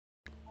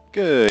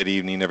Good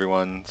evening,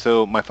 everyone.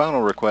 So my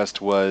final request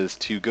was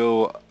to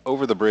go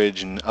over the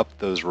bridge and up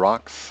those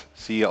rocks,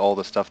 see all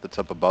the stuff that's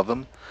up above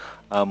them.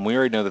 We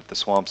already know that the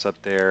swamp's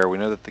up there, we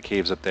know that the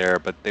cave's up there,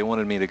 but they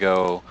wanted me to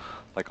go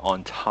like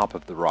on top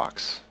of the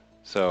rocks.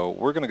 So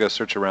we're gonna go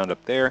search around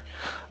up there.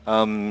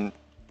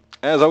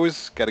 As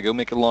always, gotta go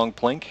make a long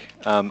plank.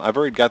 I've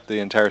already got the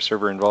entire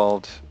server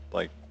involved,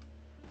 like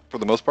for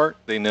the most part.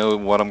 They know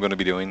what I'm gonna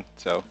be doing,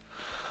 so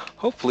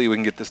hopefully we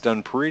can get this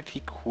done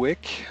pretty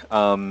quick.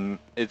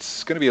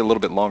 It's going to be a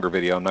little bit longer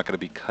video. I'm not going to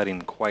be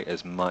cutting quite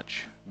as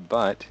much,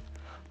 but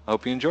I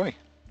hope you enjoy.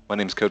 My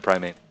name's Code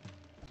Primate.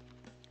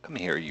 Come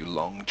here, you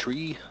long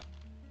tree.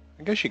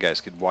 I guess you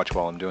guys could watch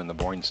while I'm doing the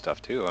boring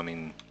stuff too. I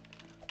mean,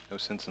 no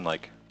sense in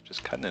like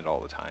just cutting it all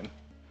the time.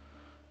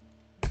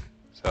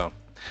 So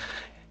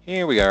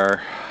here we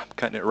are. I'm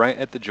cutting it right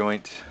at the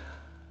joint.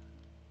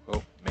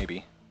 Oh,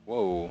 maybe.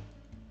 Whoa.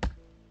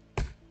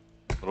 A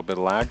little bit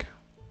of lag.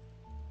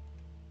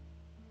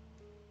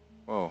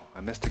 Whoa,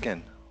 I missed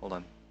again. Hold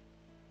on.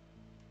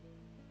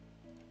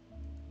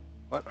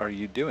 What are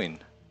you doing?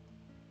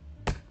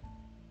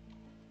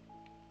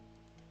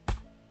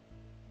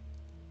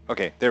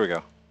 Okay, there we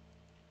go.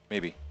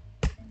 Maybe.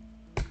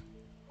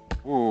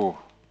 Ooh.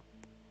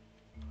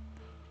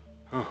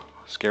 Ooh,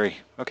 scary.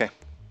 Okay,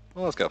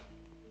 well, let's go.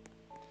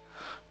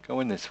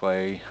 Going this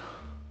way.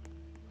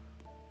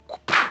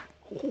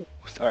 Oh,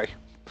 sorry.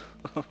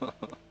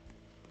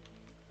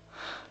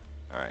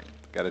 Alright,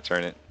 gotta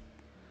turn it.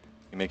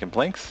 You making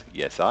planks?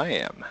 Yes, I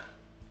am.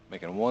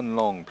 Making one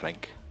long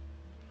plank.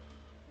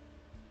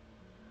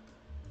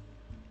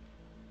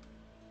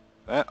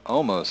 That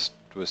almost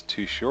was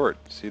too short.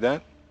 See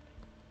that?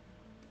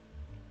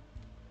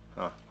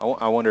 Huh.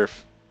 I wonder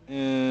if...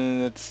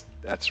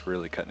 that's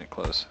really cutting it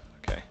close.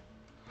 Okay.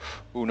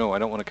 Oh no, I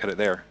don't want to cut it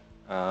there.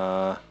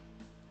 Can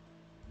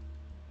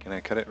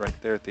I cut it right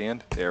there at the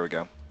end? There we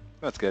go.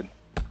 That's good.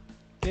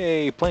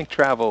 Yay, plank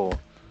travel!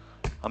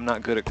 I'm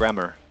not good at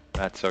grammar.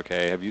 That's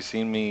okay. Have you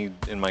seen me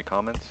in my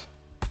comments?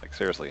 Like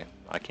seriously,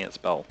 I can't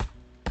spell.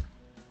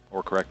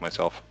 Or correct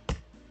myself.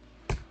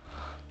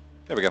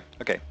 There we go.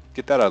 Okay,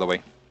 get that out of the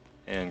way.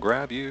 And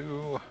grab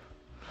you.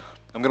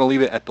 I'm going to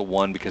leave it at the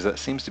 1 because that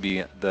seems to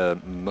be the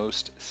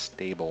most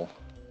stable.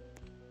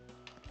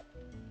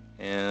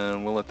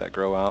 And we'll let that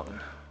grow out.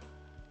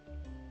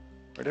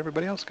 Where'd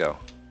everybody else go?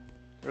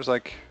 There's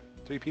like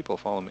 3 people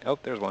following me. Oh,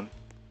 there's one.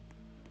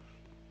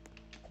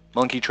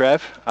 Monkey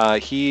Trev,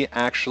 he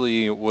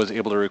actually was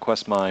able to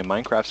request my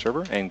Minecraft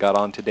server and got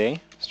on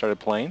today, started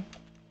playing.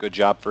 Good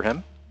job for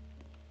him.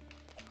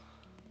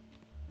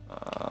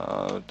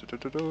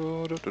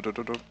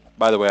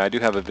 By the way, I do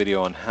have a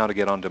video on how to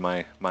get onto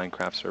my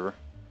Minecraft server.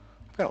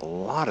 I've got a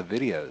lot of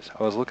videos.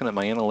 I was looking at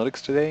my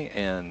analytics today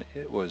and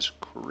it was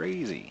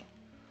crazy.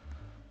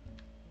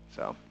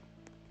 So,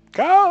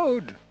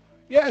 Code!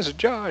 Yes,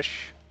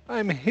 Josh!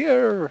 I'm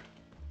here!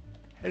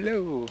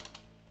 Hello!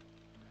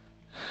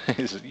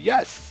 He says,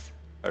 yes!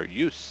 Or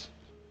use.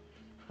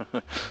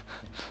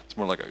 It's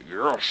more like a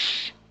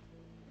yes!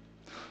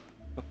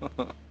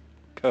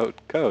 Code.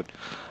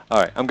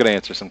 Alright, I'm going to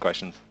answer some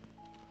questions.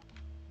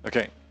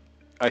 Okay,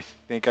 I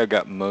think I've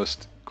got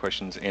most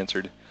questions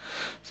answered.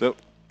 So,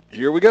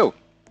 here we go.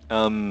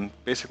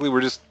 Basically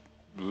we're just...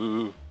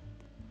 did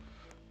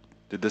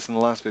this in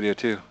the last video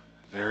too.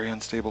 Very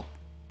unstable.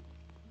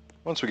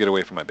 Once we get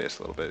away from my base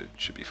a little bit, it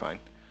should be fine.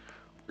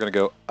 We're going to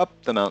go up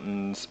the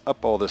mountains,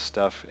 up all this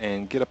stuff,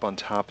 and get up on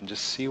top and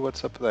just see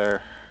what's up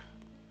there.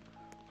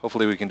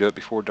 Hopefully we can do it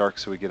before dark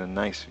so we get a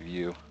nice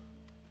view.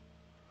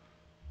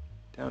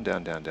 Down,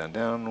 down, down, down,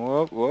 down.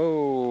 Whoa,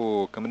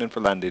 whoa, coming in for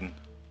landing.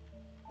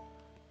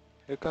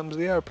 Here comes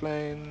the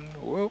airplane.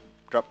 Whoa,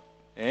 drop.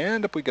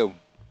 And up we go.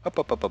 Up,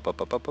 up, up, up,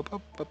 up, up, up, up,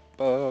 up,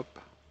 up, up.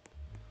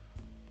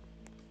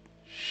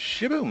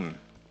 Shaboom.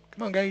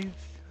 Come on, guys.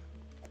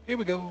 Here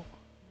we go.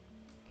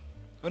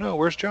 Oh no,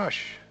 where's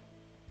Josh?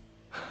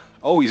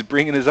 Oh, he's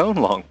bringing his own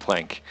long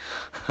plank.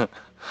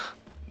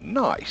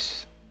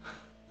 Nice.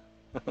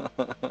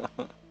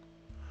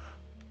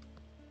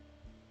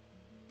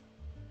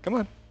 Come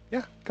on.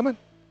 Yeah, come on.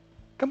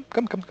 Come.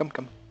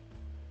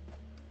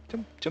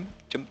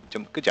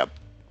 Jump. Good job.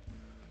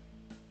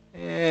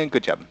 And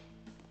good job.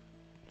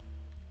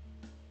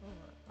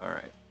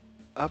 Alright.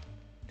 Up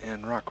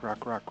and rock.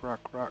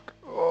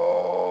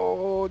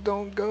 Oh,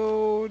 don't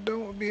go.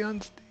 Don't be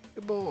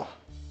unstable.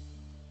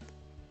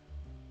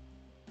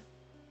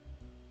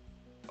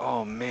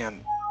 Oh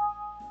man.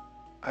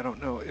 I don't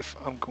know if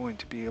I'm going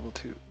to be able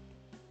to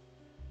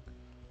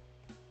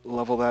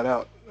level that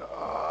out.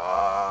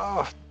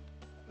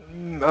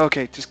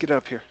 Okay, just get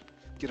up here.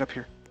 Get up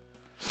here.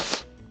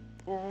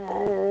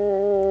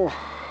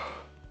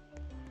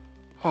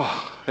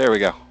 Oh, there we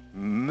go.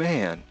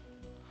 Man.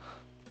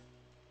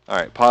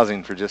 Alright,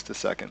 pausing for just a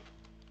second.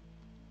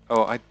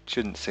 Oh, I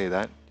shouldn't say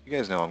that. You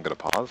guys know I'm going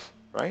to pause,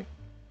 right?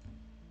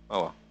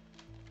 Oh well.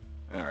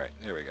 Alright,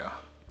 there we go.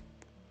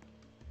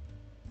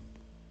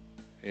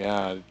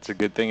 Yeah, it's a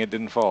good thing it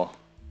didn't fall.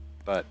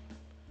 But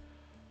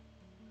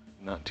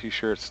not too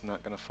sure it's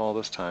not going to fall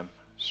this time.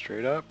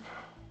 Straight up.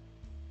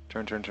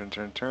 Turn, turn, turn,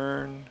 turn,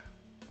 turn.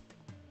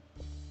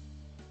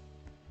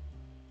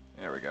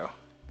 There we go.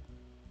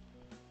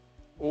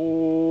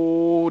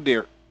 Oh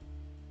dear.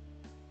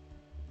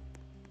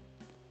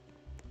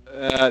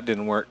 That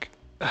didn't work.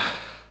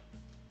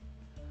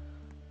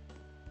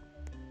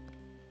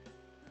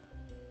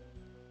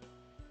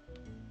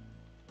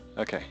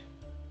 Okay.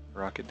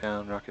 Rock it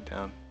down, rock it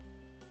down.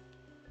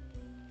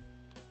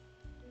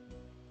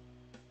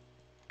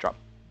 Drop.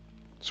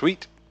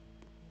 Sweet.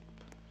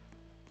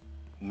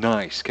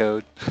 Nice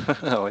code.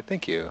 Oh,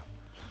 thank you.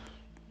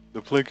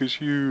 The plank is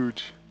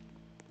huge.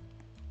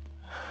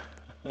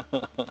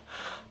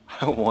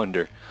 I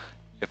wonder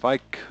if I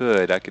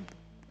could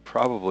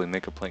probably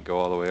make a plank go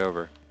all the way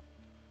over.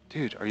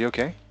 Dude, are you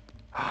okay?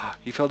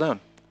 He fell down.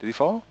 Did he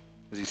fall?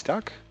 Is he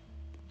stuck?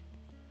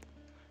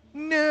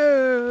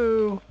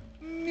 No!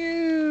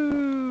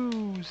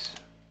 News!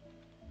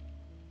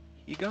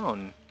 He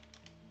gone.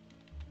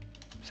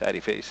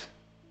 Saddy face.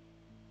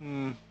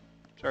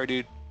 Sorry,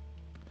 dude.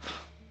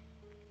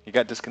 He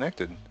got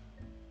disconnected.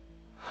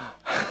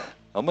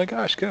 Oh my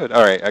gosh, good.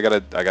 All right, I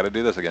gotta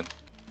do this again.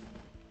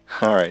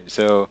 All right,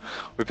 so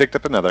we picked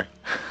up another.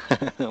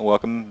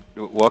 welcome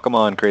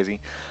on,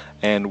 crazy.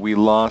 And we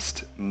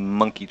lost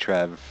Monkey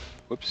Trev.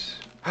 Whoops.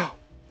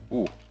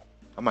 Ooh,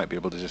 I might be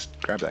able to just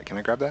grab that. Can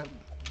I grab that?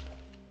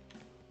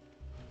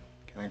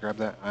 Can I grab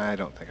that? I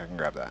don't think I can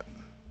grab that.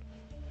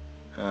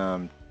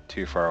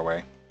 Too far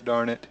away.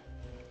 Darn it.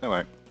 All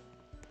right.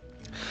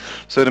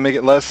 So to make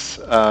it less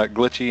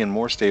glitchy and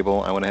more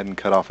stable, I went ahead and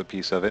cut off a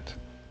piece of it.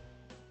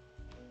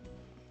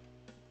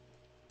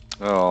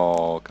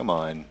 Oh, come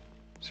on.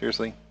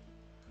 Seriously?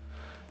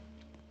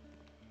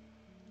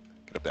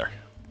 Get up there.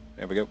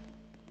 There we go.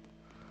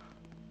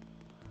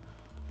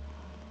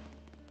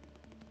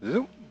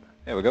 Zoom.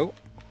 There we go.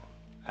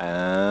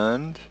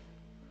 And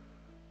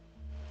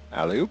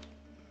alley-oop.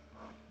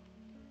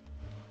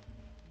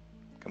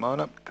 Come on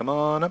up, come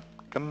on up,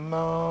 come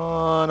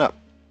on up.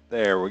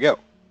 There we go.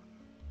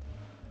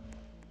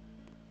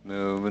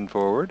 Moving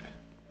forward.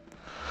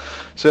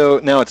 So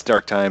now it's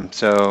dark time,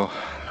 so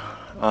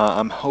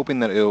I'm hoping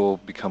that it will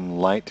become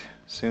light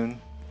soon.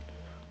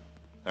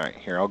 Alright,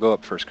 here, I'll go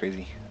up first,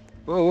 crazy.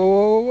 Whoa, whoa,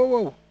 whoa, whoa,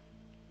 whoa, whoa.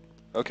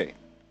 Okay.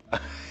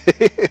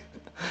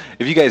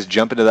 If you guys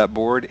jump into that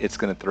board, it's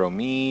going to throw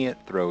me,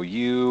 throw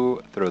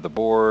you, throw the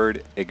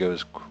board. It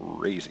goes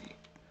crazy.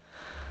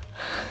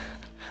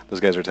 Those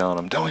guys are telling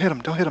him, don't hit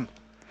him, don't hit him.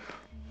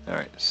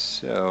 Alright,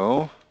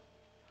 so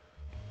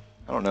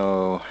I don't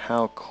know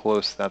how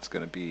close that's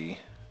going to be.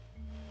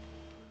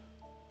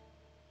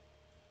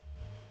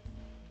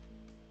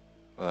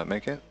 Will that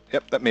make it?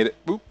 Yep, that made it.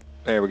 Boop.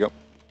 There we go.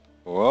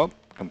 Whoa,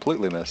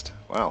 completely missed.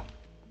 Wow.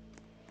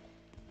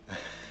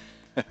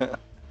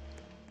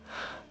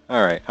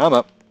 Alright, I'm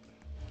up.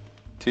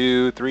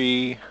 2,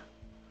 3,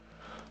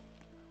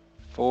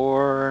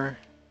 4,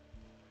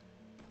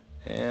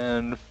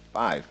 and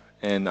 5.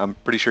 And I'm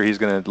pretty sure he's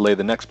going to lay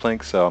the next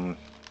plank, so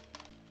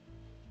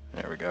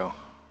there we go.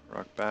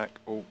 Rock back.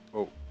 Oh,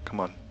 oh, come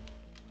on.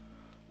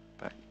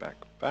 Back, back,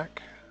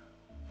 back.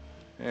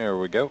 There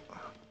we go.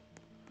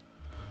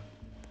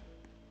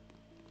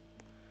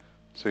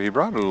 So he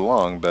brought it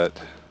along,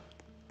 but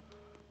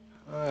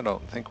I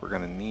don't think we're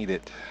going to need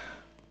it.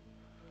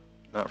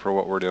 Not for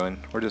what we're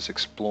doing. We're just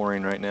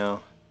exploring right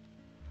now.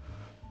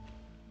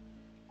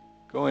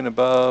 Going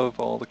above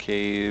all the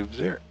caves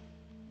there.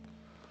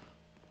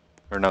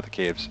 Or not the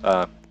caves.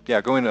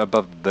 Yeah, going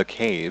above the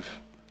cave,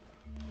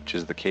 which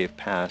is the cave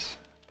pass,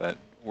 but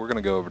we're going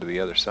to go over to the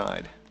other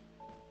side.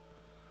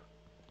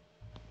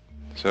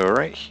 So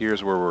right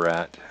here's where we're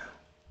at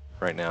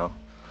right now.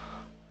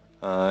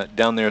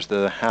 Down there's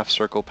the half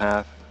circle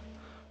path.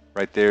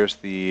 Right there's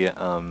the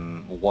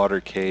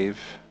water cave.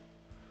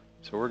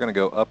 So we're going to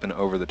go up and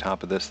over the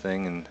top of this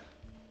thing and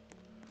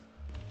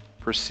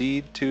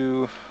proceed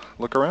to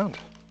look around.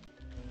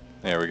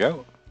 There we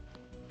go.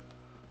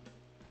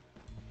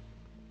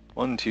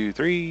 1, 2,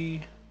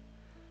 3,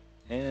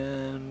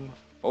 and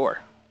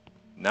 4.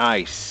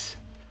 Nice.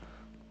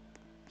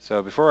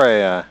 So before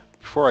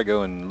I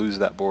go and lose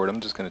that board,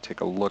 I'm just going to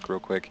take a look real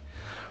quick.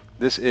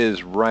 This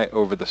is right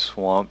over the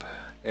swamp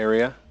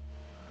area.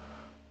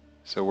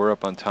 So we're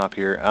up on top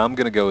here. I'm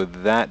going to go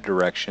that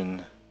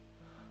direction,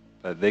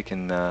 but they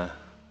can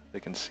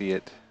see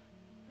it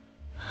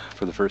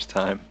for the first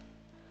time.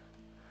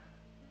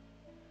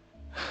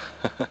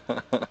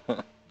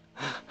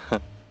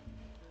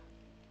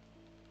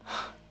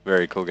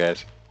 Very cool,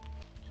 guys.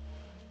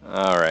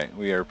 Alright,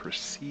 we are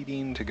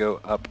proceeding to go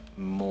up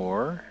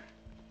more.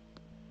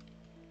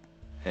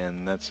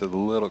 And that's a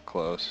little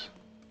close.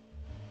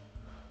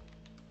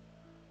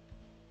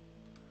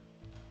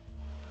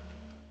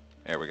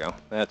 There we go.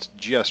 That's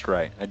just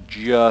right. I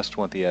just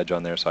want the edge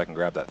on there so I can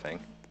grab that thing.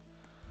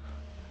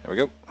 There we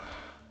go.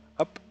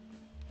 Up.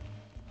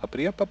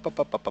 Uppity up, up, up,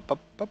 up, up, up,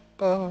 up,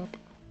 up,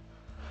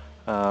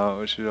 up.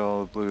 Which is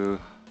all the blue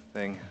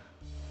thing.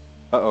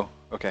 Uh-oh.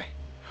 Okay.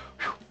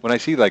 Whew. When I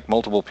see like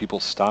multiple people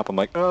stop, I'm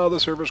like, oh, the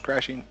server's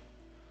crashing.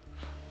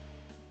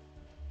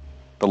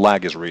 The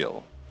lag is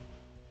real.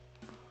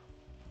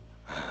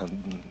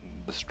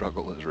 The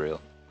struggle is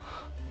real.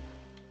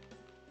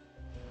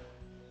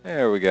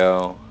 There we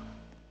go.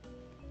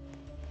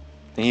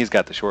 He's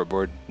got the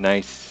shortboard.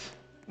 Nice.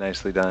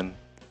 Nicely done.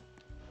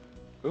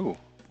 Ooh,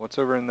 what's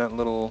over in that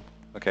little...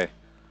 Okay.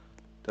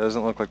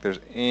 Doesn't look like there's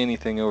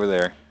anything over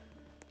there.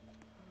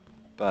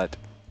 But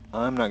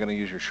I'm not going to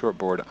use your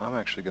shortboard. I'm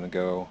actually going to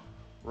go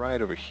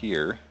right over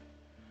here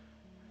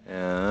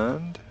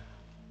and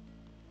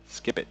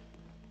skip it.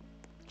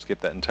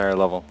 Skip that entire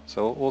level.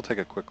 So we'll take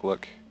a quick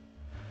look.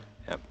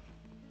 Yep.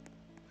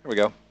 There we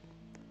go.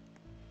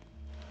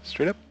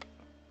 Straight up.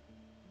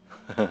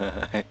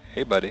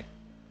 Hey, buddy.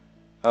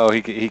 Oh,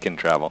 he can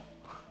travel.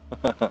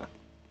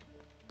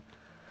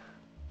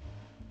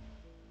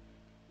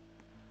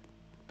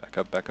 Back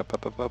up, back up,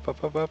 up, up, up,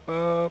 up, up, up,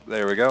 up.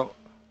 There we go.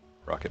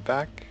 Rocket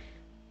back.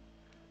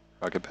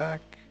 Rocket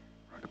back.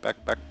 Rocket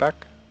back, back,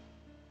 back.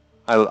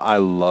 I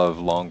love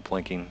long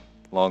planking,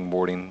 long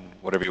boarding,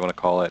 whatever you want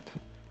to call it.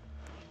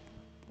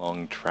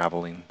 Long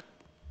traveling.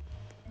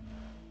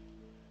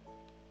 Do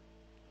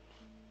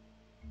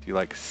you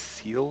like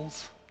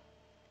seals?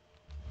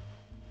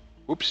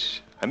 Whoops,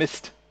 I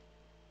missed.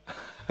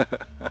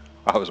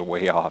 I was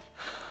way off.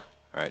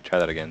 Alright, try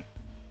that again.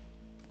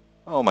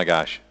 Oh my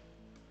gosh.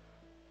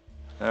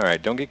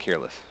 Alright, don't get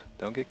careless.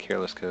 Don't get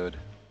careless, code.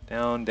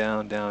 Down,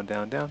 down, down,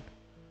 down, down.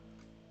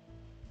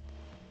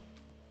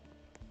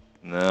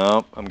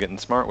 No, I'm getting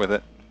smart with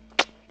it.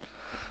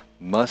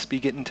 Must be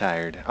getting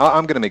tired.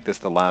 I'm going to make this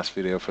the last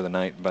video for the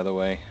night, by the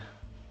way.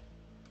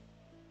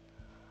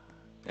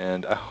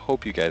 And I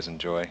hope you guys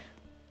enjoy.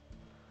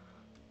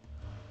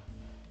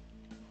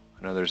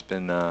 I know there's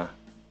been,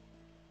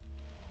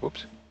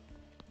 whoops.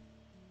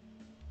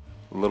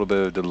 A little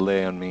bit of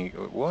delay on me.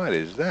 What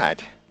is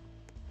that?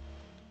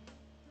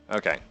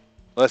 Okay.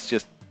 Let's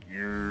just...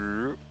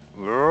 There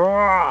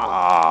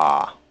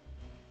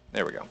we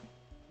go.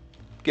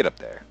 Get up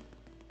there.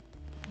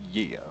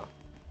 Yeah.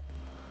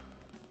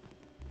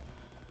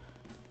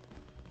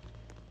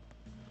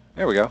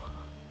 There we go.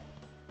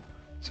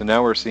 So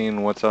now we're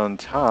seeing what's on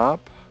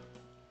top.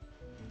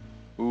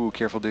 Ooh,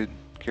 careful, dude.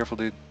 Careful,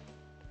 dude.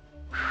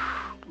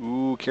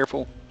 Ooh,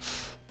 careful.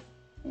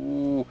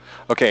 Ooh.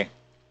 Okay.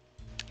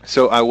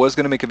 So I was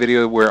going to make a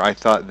video where I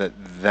thought that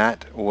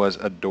that was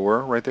a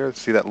door right there.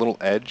 See that little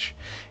edge?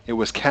 It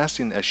was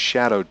casting a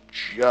shadow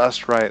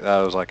just right.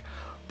 I was like,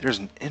 there's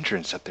an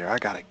entrance up there. I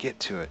got to get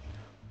to it.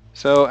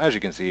 So as you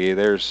can see,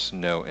 there's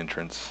no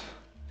entrance.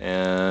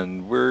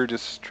 And we're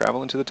just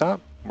traveling to the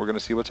top. We're going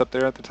to see what's up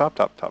there at the top,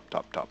 top, top,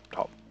 top, top,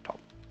 top, top.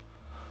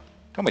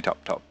 Tummy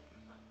top, top.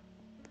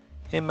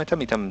 In my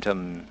tummy, tum,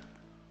 tum.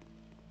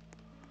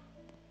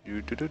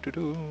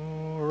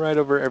 Right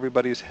over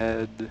everybody's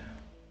head.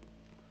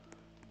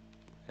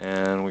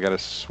 And we got to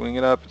swing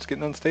it up. It's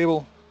getting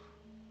unstable.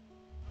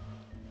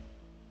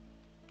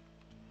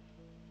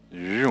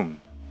 Zoom.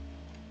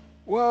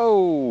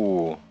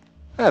 Whoa.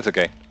 That's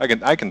okay.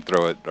 I can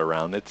throw it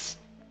around. It's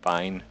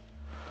fine.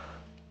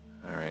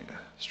 All right.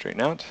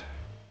 Straighten out.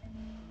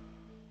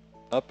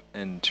 Up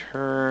and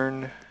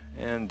turn.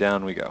 And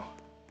down we go.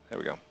 There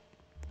we go.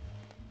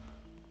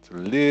 It's a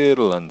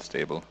little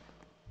unstable.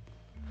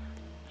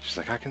 She's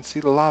like, I can see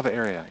the lava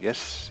area.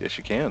 Yes, yes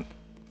you can.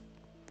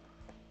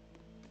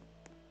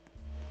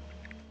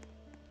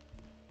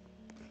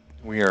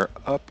 We are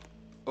up.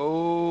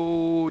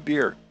 Oh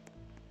dear.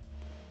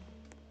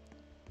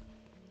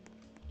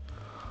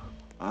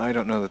 I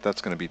don't know that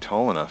that's going to be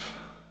tall enough.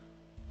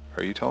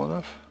 Are you tall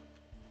enough?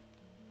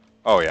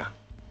 Oh yeah,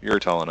 you're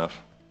tall enough.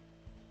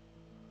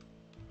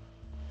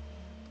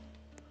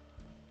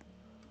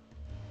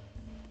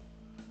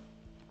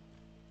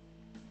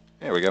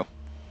 There we go.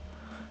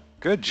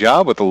 Good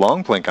job with the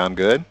long plank. I'm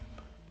good.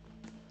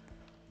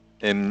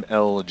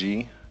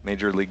 MLG,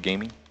 Major League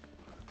Gaming.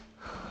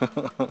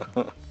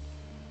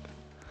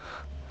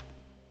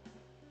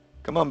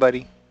 Come on,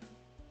 buddy.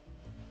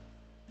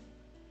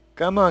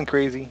 Come on,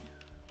 crazy.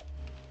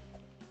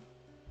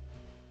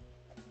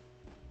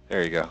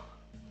 There you go.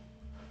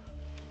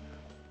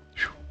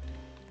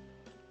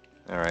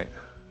 Alright,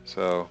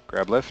 so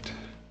grab lift.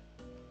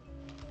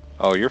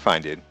 Oh, you're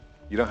fine, dude.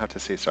 You don't have to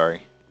say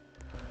sorry.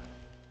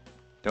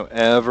 Don't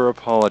ever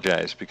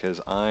apologize because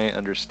I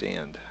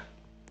understand.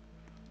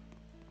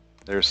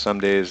 There's some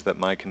days that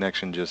my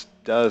connection just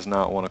does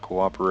not want to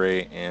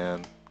cooperate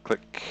and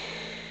click.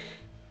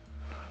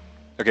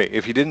 Okay,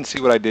 if you didn't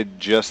see what I did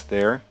just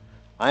there,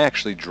 I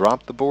actually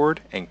dropped the board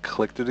and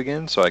clicked it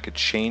again so I could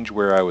change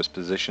where I was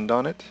positioned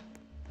on it.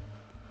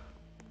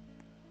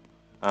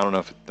 I don't know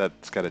if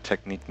that's got a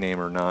technique name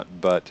or not,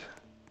 but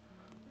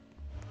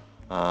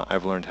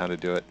I've learned how to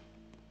do it.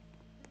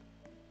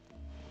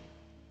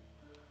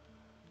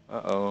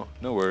 Uh-oh,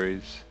 no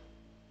worries.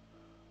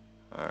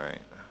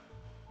 Alright.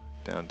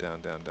 Down,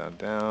 down, down, down,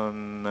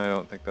 down. I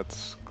don't think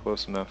that's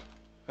close enough.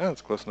 Ah,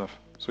 that's close enough.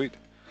 Sweet.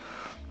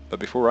 But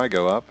before I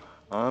go up,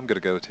 I'm going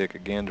to go take a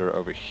gander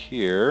over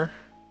here.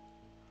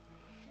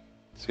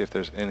 See if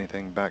there's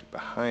anything back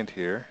behind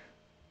here.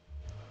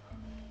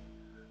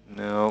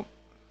 No.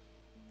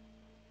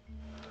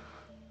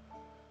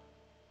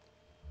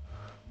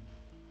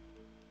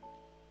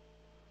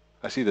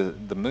 I see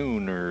the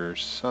moon or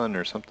sun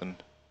or something.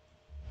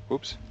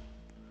 Whoops.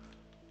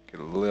 Get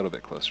a little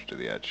bit closer to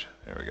the edge.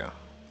 There we go.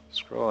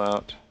 Scroll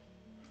out.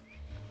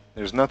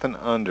 There's nothing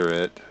under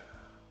it.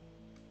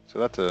 So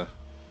that's a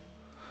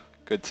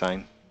good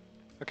sign.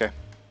 Okay.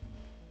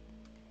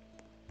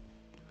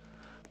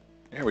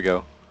 There we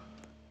go.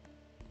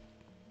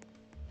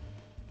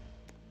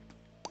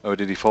 Oh,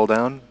 did he fall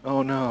down?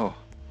 Oh no.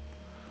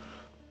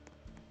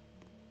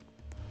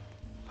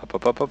 Up,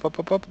 up, up, up, up,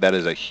 up, up. That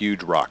is a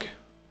huge rock.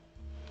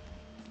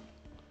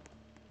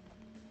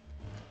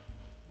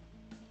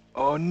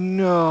 Oh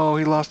no,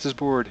 he lost his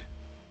board.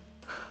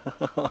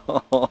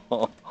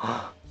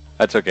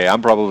 That's okay.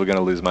 I'm probably going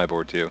to lose my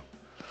board too.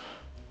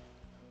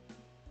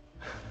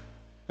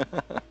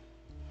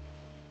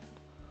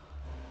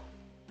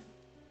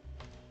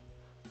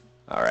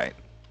 All right.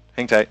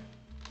 Hang tight.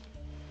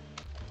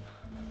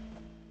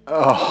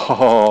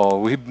 Oh,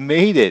 we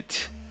made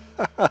it.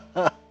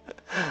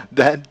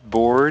 That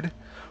board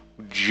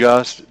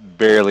just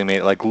barely made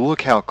it. Like,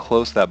 look how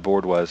close that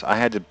board was. I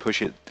had to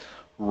push it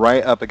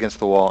right up against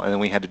the wall, and then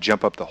we had to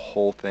jump up the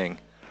whole thing.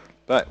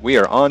 But we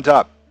are on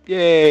top.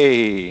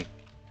 Yay!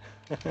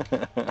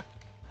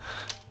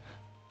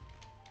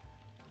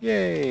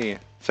 Yay!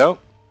 So,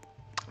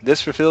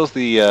 this fulfills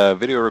the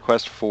video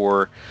request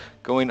for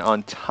going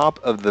on top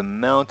of the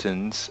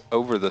mountains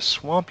over the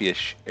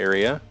swampyish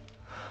area.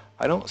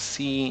 I don't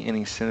see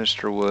any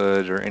sinister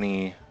wood or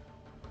any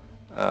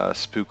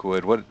spook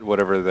wood,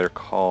 whatever they're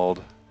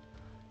called.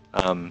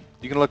 You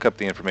can look up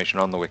the information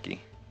on the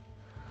wiki,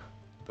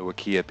 the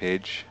Wikia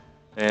page.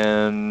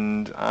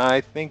 And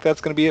I think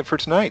that's going to be it for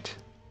tonight.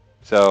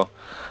 So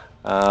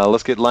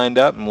let's get lined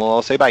up and we'll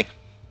all say bye.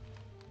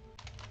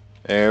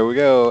 There we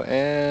go,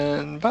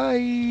 and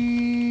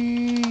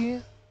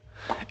bye!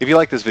 If you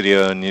like this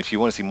video and if you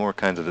want to see more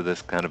kinds of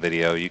this kind of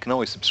video, you can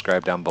always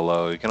subscribe down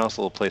below. You can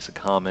also place a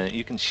comment.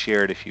 You can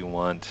share it if you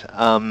want.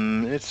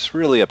 It's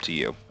really up to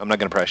you. I'm not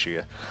going to pressure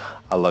you.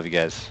 I love you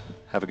guys.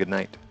 Have a good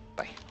night.